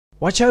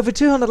Watch over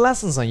 200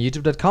 lessons on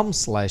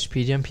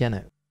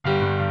youtube.com/pgmpiano.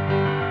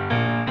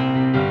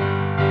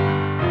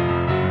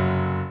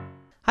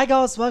 Hi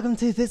guys, welcome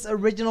to this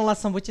original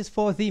lesson which is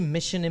for the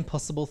Mission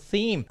Impossible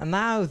theme. And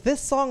now this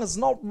song is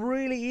not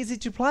really easy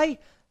to play,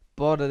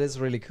 but it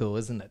is really cool,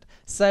 isn't it?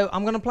 So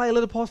I'm going to play a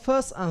little part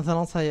first and then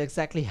I'll tell you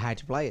exactly how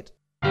to play it.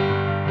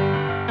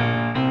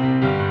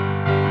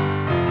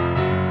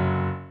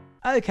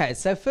 Okay,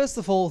 so first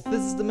of all,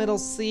 this is the middle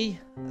C,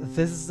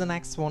 this is the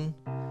next one,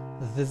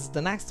 this is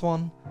the next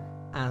one,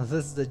 and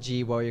this is the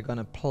G where you're going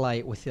to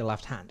play with your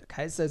left hand.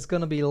 Okay, so it's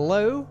going to be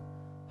low,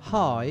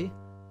 high,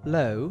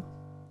 low,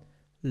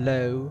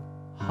 low,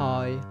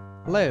 high,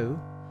 low,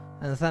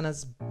 and then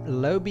it's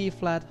low B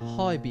flat,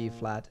 high B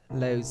flat,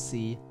 low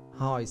C,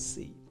 high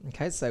C.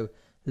 Okay, so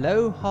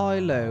low, high,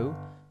 low,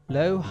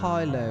 low,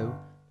 high, low,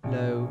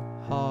 low,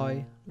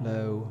 high,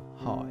 low,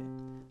 high.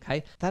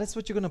 Okay, that is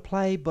what you're going to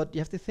play, but you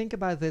have to think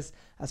about this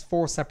as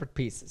 4 separate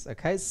pieces.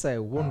 Okay,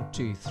 so 1,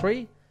 2,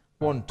 3,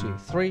 1, 2,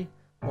 3,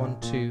 1,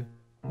 2,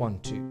 1,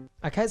 2.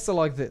 Okay, so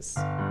like this.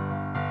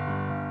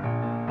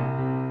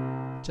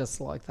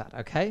 Just like that,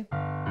 okay?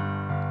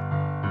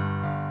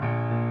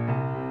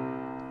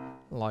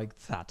 Like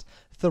that.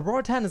 The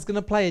right hand is going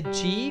to play a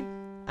G,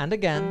 and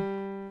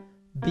again,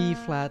 B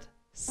flat,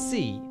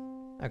 C.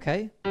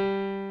 Okay?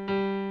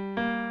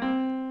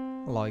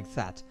 Like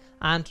that.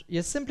 And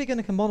you're simply going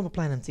to combine by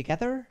playing them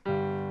together.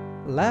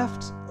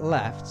 Left,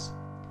 left,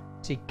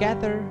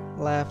 together,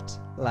 left,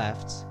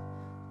 left,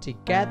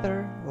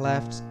 together,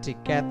 left,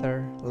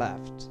 together,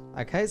 left.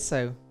 Okay,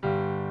 so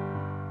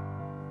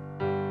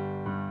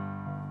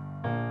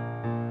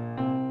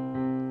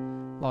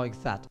like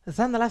that. And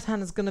then the left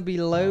hand is going to be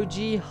low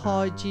G,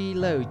 high G,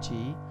 low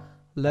G,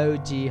 low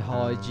G,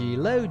 high G,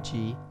 low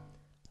G,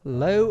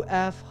 low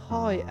F,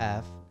 high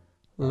F,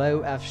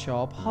 low F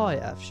sharp, high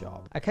F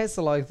sharp. Okay,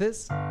 so like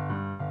this.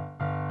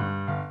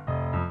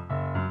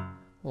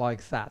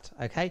 Like that,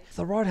 okay?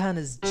 The right hand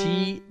is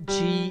G,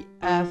 G,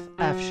 F,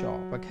 F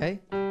sharp, okay?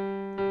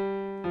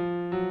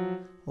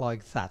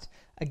 Like that.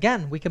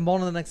 Again, we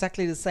combine them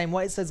exactly the same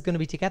way, so it's going to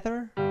be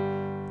together,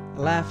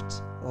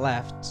 left,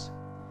 left,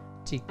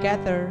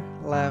 together,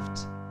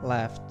 left,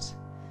 left,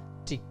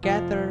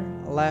 together,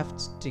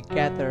 left,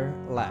 together,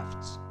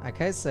 left.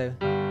 Okay, so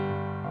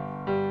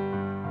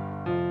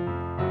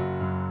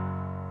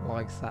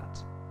like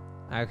that.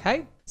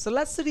 Okay, so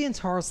let's do the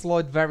entire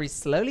slide very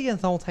slowly and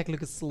then we'll take a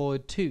look at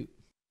slide 2.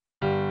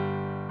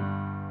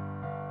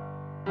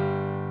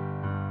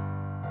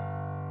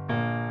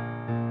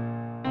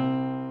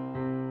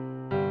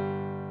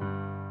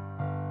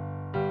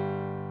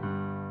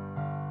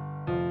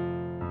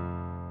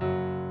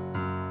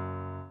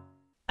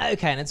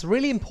 Okay, and it's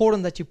really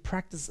important that you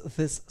practice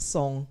this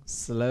song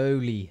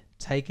slowly.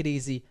 Take it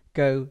easy,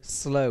 go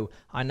slow.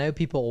 I know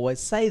people always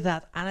say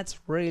that, and it's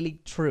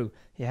really true.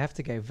 You have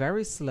to go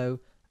very slow,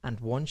 and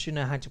once you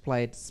know how to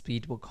play it,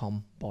 speed will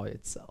come by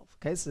itself.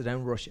 Okay, so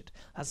don't rush it.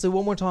 Let's do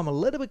one more time a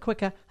little bit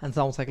quicker, and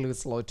then we'll take a look at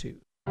slide 2.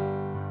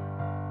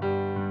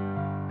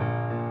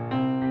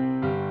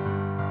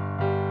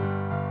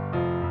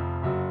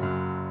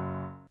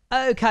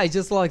 Okay,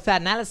 just like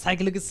that. Now let's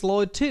take a look at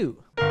slide 2.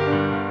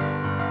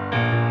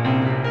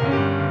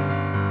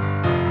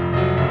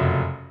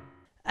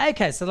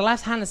 Okay, so the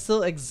left hand is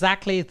still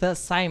exactly the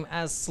same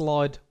as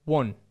slide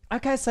 1.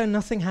 Okay, so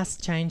nothing has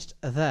changed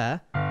there.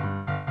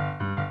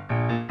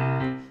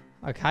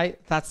 Okay,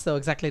 that's still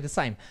exactly the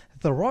same.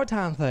 The right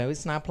hand though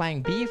is now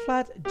playing B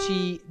flat,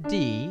 G,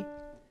 D,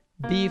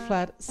 B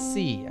flat,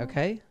 C,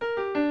 okay?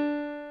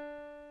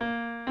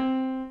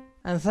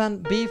 And then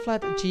B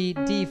flat, G,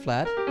 D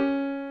flat,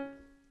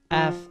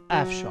 F,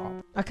 F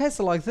sharp. Okay,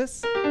 so like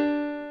this.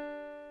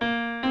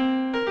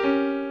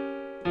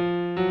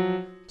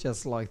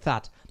 Just like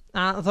that.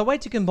 The way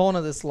to combine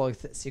it is like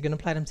this. You're going to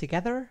play them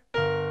together,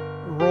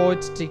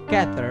 right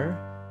together,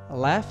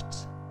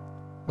 left,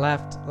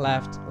 left,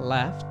 left,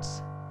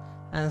 left,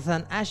 and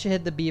then as you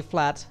hit the B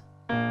flat,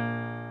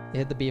 you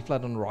hit the B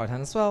flat on the right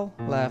hand as well,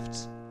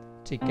 left,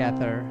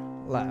 together,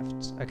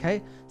 left.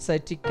 Okay, so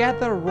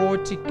together,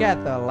 right,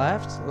 together,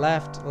 left,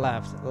 left,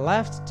 left,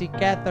 left,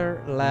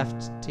 together,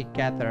 left,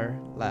 together,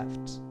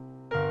 left.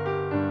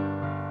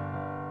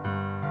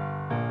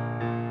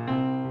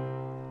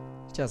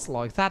 Just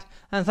like that.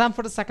 And then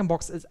for the second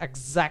box is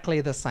exactly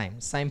the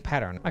same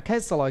pattern. Okay,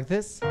 so like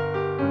this.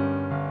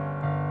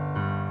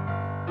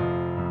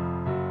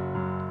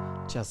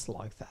 Just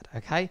like that,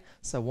 okay?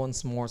 So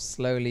once more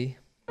slowly.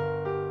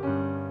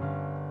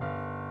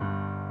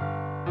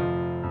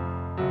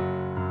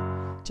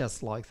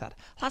 Just like that.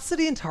 Let's do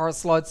the entire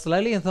slide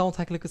slowly and then we'll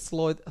take a look at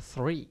slide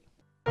 3.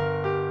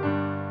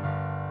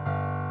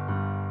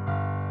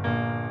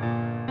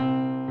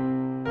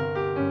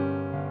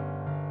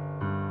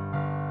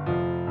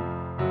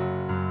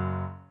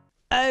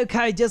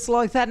 Okay, just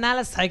like that. Now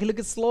let's take a look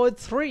at slide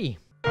 3.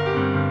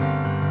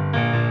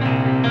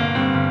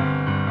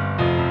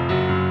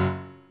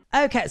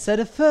 Okay, so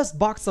the first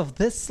box of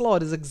this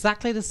slide is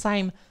exactly the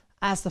same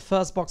as the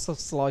first box of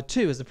slide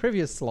 2, as the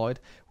previous slide,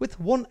 with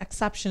one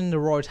exception in the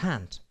right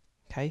hand.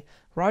 Okay,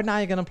 Right now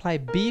you're gonna play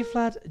B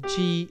flat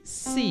G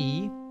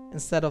C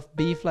instead of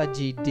B flat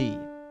G D.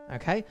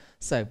 Okay,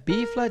 so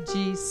B flat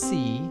G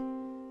C,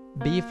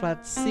 B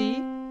flat C,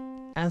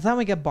 and then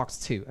we get box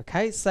 2.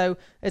 Okay, so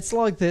it's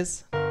like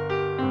this.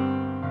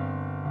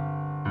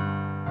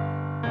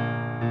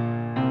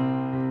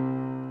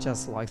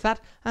 Just like that.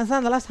 And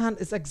then the left hand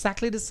is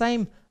exactly the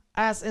same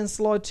as in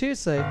slide 2,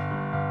 so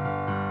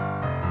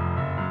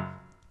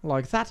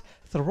like that.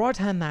 The right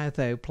hand now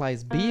though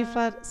plays B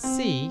flat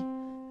C,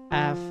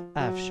 F,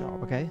 F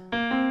sharp, okay?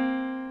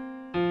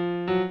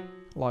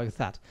 Like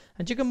that.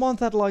 And you can want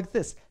that like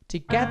this.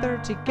 Together,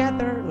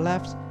 together,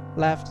 left,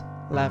 left,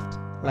 left,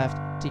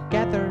 left,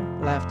 together,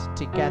 left,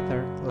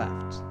 together,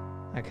 left.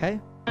 Okay?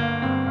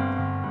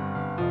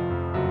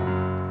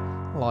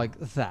 Like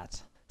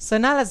that. So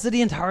now let's do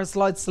the entire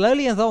slide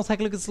slowly and then we'll take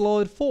a look at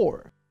slide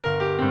 4.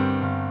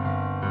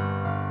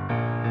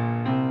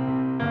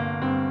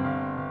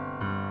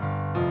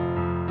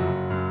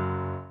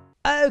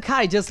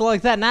 Okay, just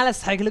like that. Now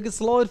let's take a look at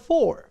slide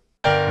 4.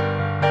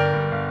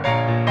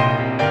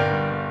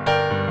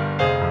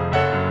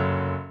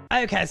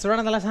 Okay, so right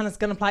on the left hand is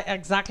going to play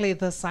exactly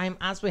the same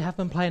as we have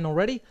been playing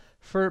already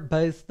for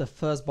both the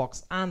first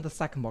box and the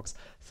second box.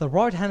 The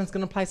right hand is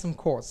going to play some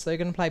chords. So you're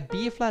going to play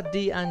B flat,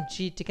 D and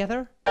G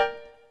together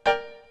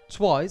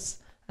twice,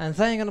 and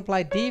then you're going to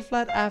play D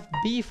flat, F,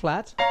 B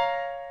flat,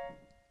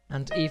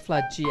 and E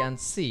flat, G and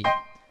C.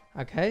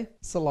 Okay,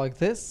 so like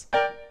this.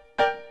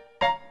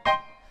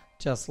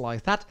 Just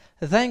like that.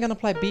 Then you're going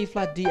to play B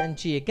flat, D and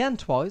G again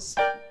twice,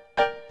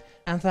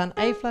 and then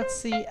A flat,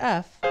 C,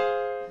 F,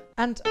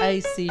 and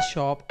A, C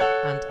sharp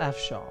and F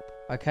sharp.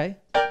 Okay,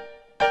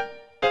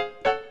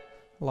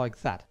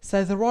 like that.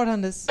 So the right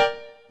hand is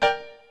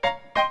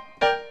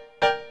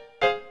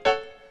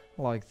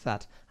like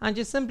that, and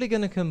you're simply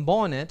going to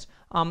combine it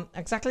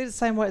exactly the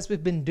same way as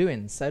we've been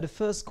doing. So the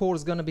first chord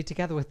is going to be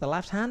together with the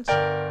left hand,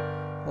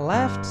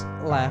 left,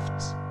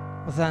 left,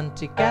 then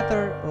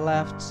together,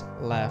 left,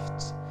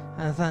 left,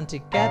 and then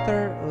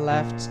together,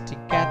 left,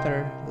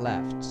 together,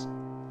 left.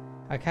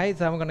 Okay,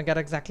 then we're going to get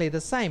exactly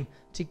the same.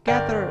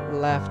 Together,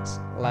 left,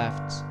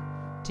 left,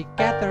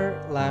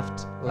 together,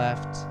 left,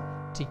 left,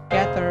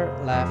 together,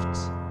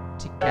 left,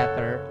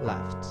 together,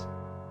 left.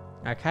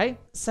 Okay,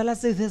 so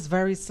let's do this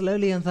very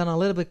slowly and then a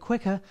little bit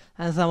quicker,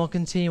 and then we'll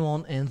continue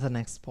on in the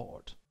next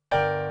part.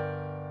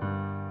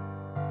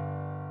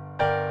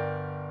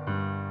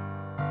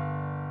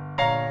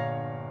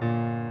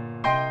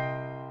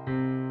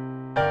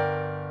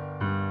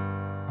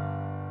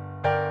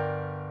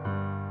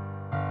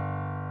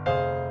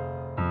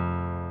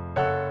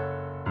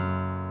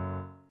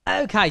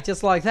 Okay,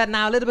 just like that.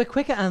 Now a little bit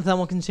quicker and then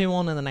we'll continue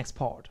on in the next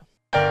part.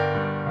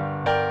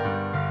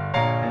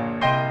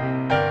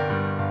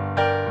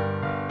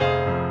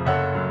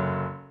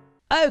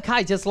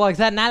 Okay, just like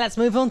that. Now let's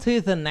move on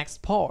to the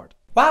next part.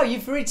 Wow,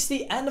 you've reached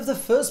the end of the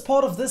first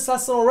part of this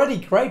lesson already.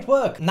 Great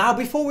work. Now,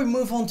 before we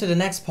move on to the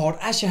next part,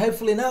 as you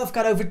hopefully know, I've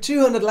got over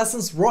 200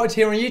 lessons right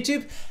here on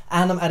YouTube,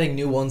 and I'm adding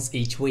new ones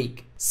each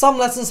week. Some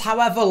lessons,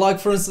 however, like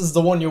for instance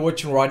the one you're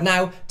watching right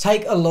now,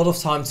 take a lot of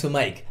time to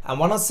make. And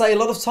when I say a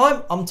lot of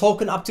time, I'm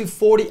talking up to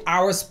 40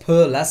 hours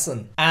per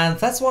lesson. And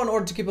that's why in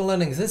order to keep on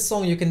learning this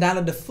song, you can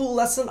download the full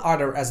lesson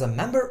either as a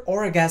member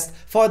or a guest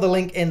via the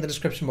link in the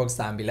description box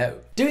down below.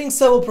 Doing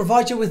so will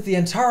provide you with the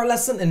entire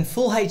lesson in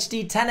full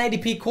HD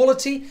 1080p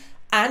quality,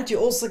 and you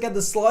also get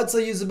the slides I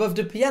use above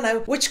the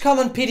piano, which come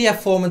in PDF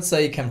format so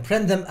you can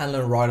print them and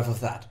learn right off of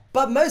that.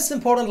 But most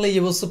importantly,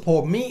 you will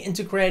support me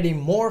into creating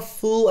more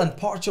full and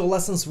partial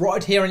lessons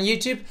right here on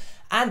YouTube,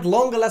 and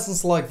longer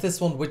lessons like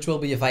this one, which will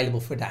be available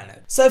for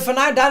download. So for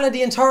now, download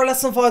the entire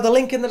lesson via the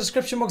link in the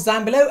description box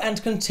down below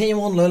and continue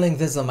on learning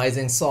this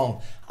amazing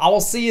song. I will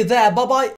see you there. Bye bye.